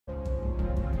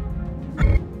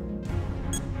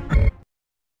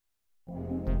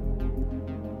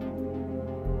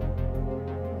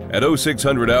At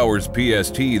 0600 hours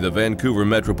PST, the Vancouver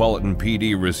Metropolitan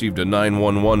PD received a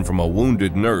 911 from a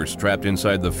wounded nurse trapped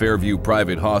inside the Fairview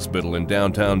Private Hospital in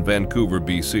downtown Vancouver,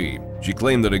 BC. She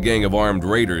claimed that a gang of armed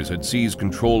raiders had seized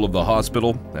control of the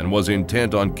hospital and was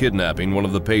intent on kidnapping one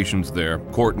of the patients there,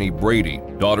 Courtney Brady,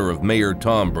 daughter of Mayor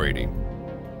Tom Brady.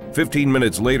 15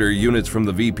 minutes later, units from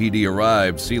the VPD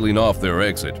arrived, sealing off their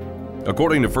exit.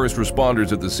 According to first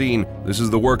responders at the scene, this is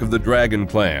the work of the Dragon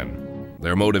Clan.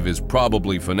 Their motive is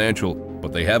probably financial,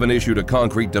 but they haven't issued a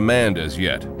concrete demand as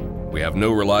yet. We have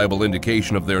no reliable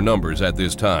indication of their numbers at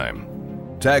this time.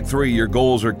 Tag 3, your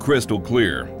goals are crystal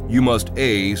clear. You must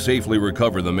A, safely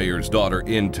recover the mayor's daughter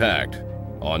intact.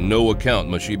 On no account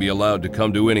must she be allowed to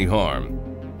come to any harm.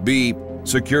 B,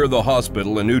 secure the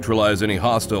hospital and neutralize any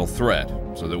hostile threat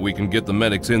so that we can get the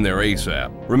medics in there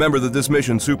ASAP. Remember that this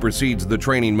mission supersedes the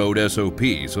training mode SOP,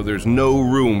 so there's no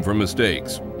room for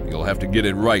mistakes. You'll have to get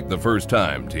it right the first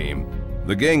time, team.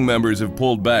 The gang members have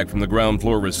pulled back from the ground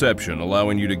floor reception,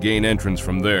 allowing you to gain entrance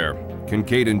from there.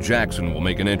 Kincaid and Jackson will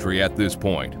make an entry at this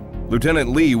point.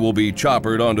 Lieutenant Lee will be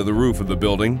choppered onto the roof of the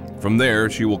building. From there,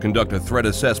 she will conduct a threat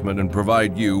assessment and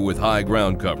provide you with high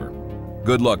ground cover.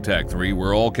 Good luck, Tag 3.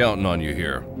 We're all counting on you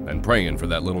here and praying for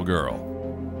that little girl.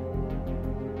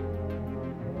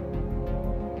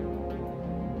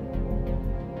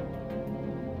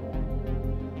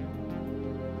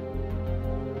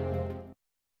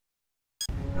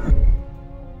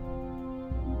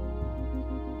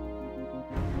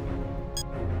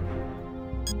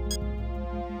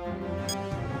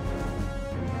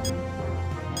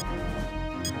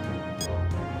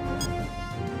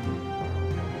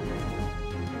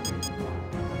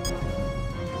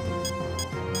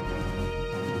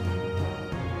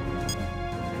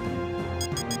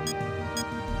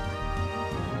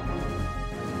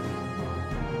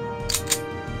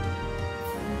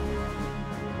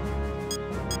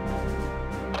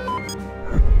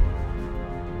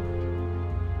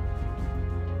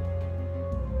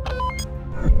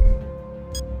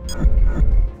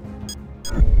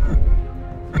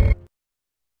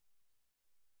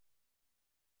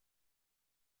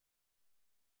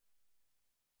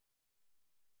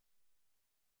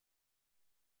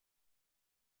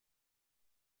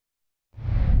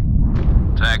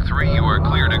 Tag 3, you are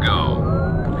clear to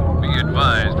go. Be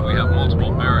advised, we have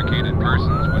multiple barricaded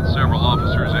persons with several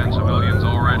officers and civilians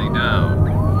already down.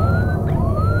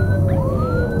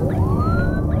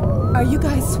 Are you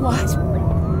guys SWAT?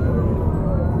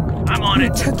 I'm on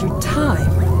it. You took your time.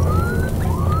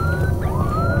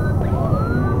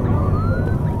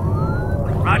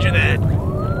 Roger that.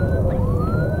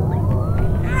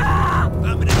 I'm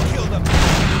gonna kill them.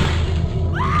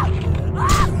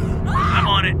 I'm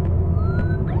on it.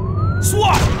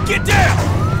 SWAT! Get down!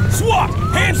 SWAT!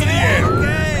 Hands in the air!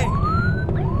 Okay.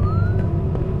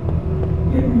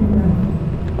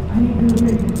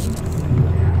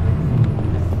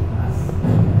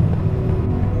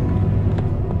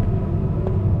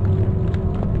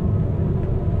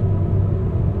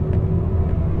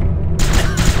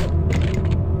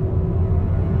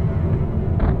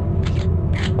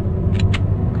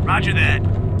 Roger that.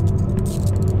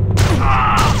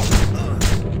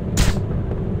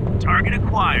 Target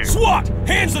acquired. SWAT!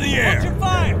 Hands in the air! Watch your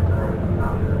fire!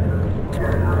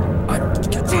 I'm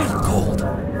getting cold.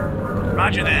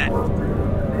 Roger that.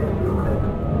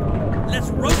 Let's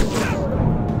roast them.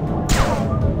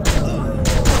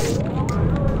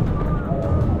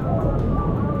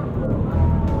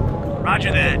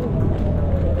 Roger that.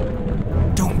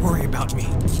 Don't worry about me.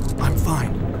 I'm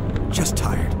fine. Just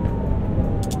tired.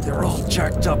 They're all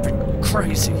jacked up and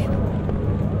crazy.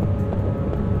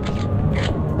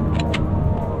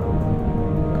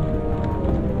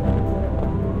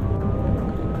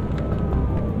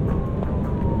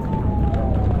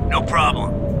 No problem.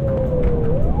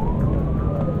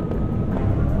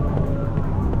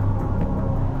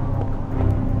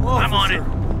 Officer, I'm on it.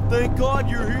 Thank God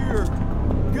you're here.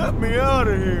 Get me out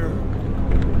of here.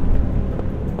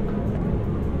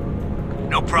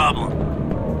 No problem.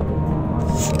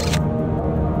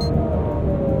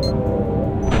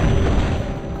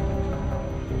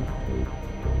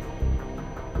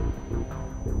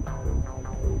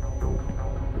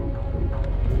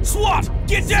 SWAT!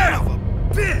 Get down!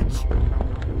 Bitch!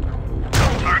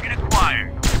 Target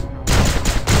acquired.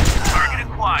 Target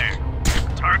acquired.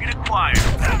 Target acquired.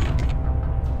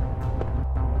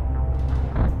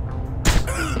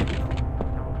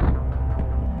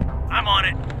 I'm on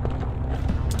it.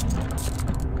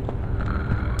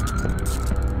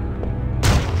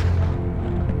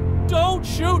 Don't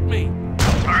shoot me!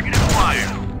 Target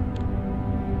acquired.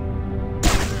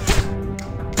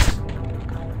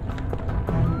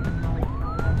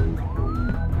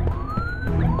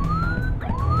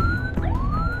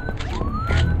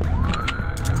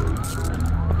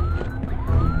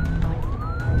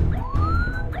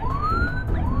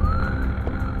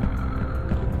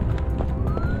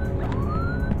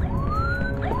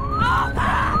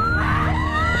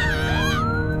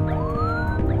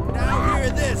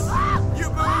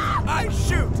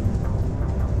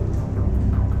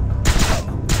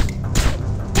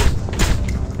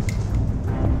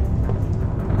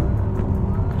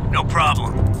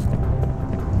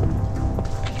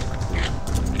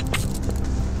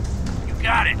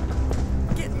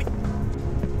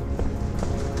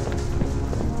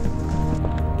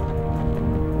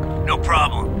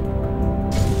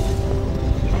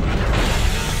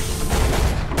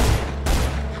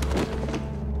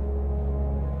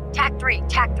 TAC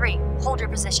 3, hold your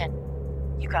position.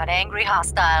 You got angry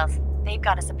hostiles. They've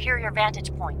got a superior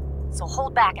vantage point, so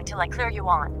hold back until I clear you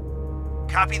on.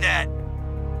 Copy that.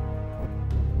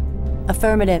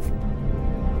 Affirmative.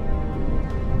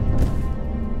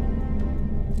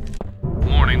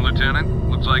 Morning, Lieutenant.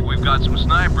 Looks like we've got some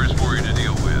snipers for you to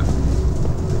deal with.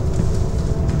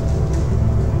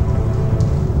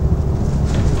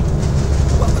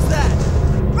 What was that?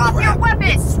 Drop your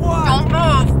weapons! SWAT! Don't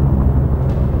move!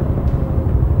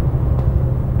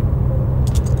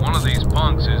 One of these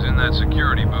punks is in that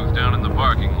security booth down in the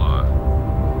parking lot.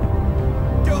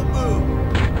 Don't move!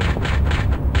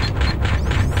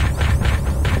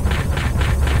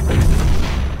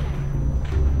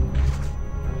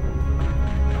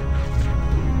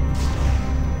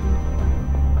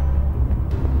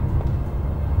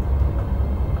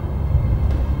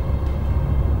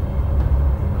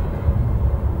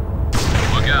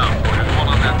 Look out, there's one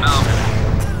on that balcony.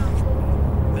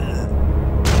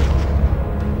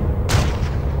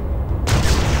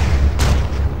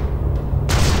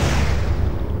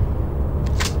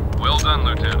 Well done,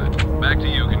 Lieutenant. Back to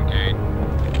you, Kincaid.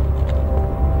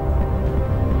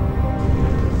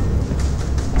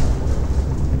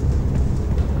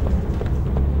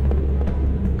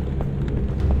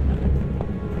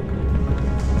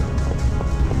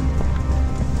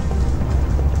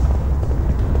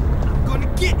 I'm gonna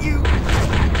get you!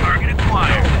 Target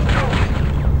acquired.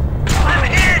 I'm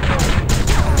hit!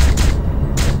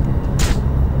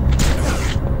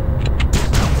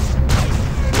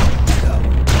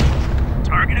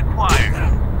 Target acquired.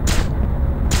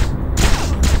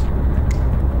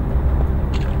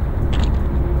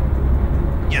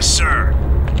 Yes, sir.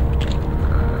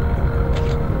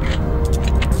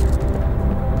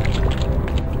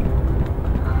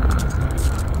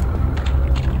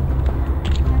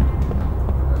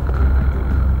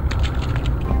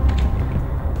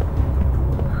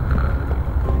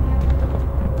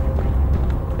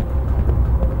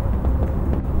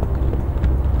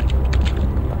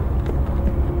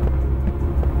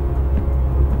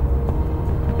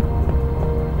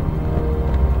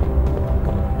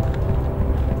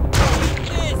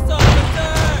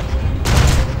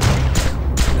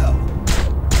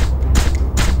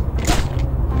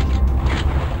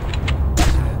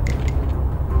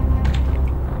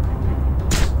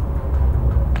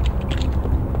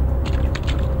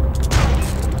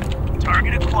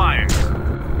 Target acquired.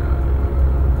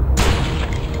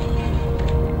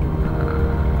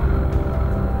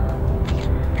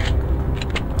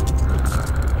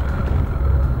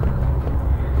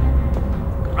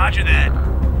 Roger that.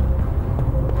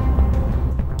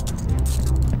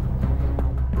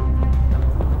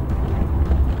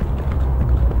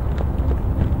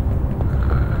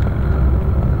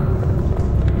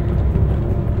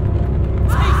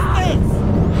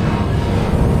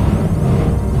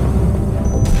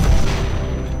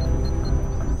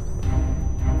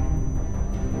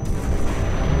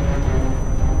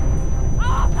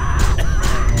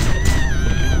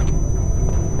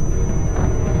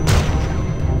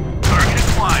 Target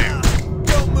acquired.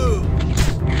 Don't move!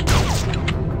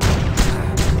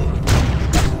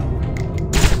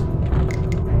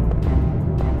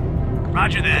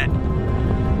 Roger that.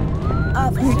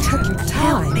 You took your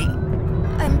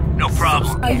time. No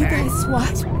problem. Are you guys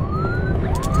SWAT?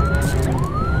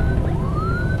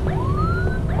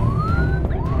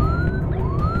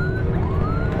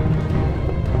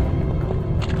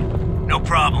 No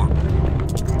problem.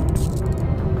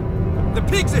 The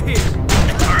pigs are here!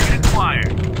 Target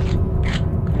acquired.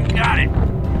 Got it.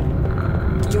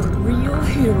 You're real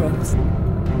heroes.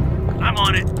 I'm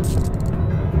on it.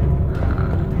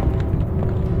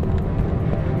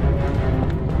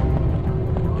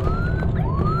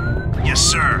 Yes,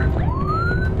 sir.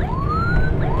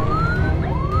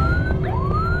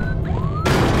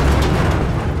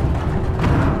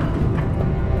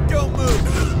 Don't move!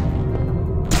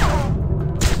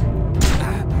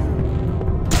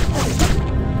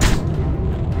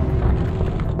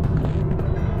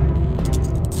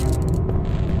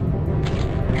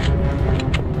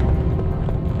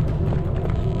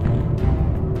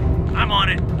 I'm on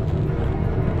it.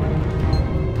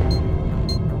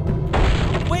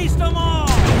 Waste them all!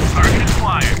 Target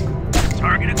acquired.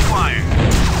 Target acquired.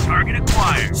 Target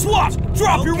acquired. SWAT!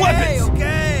 Drop your weapons!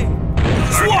 Okay!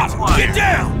 Target SWAT! acquired. Get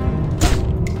down!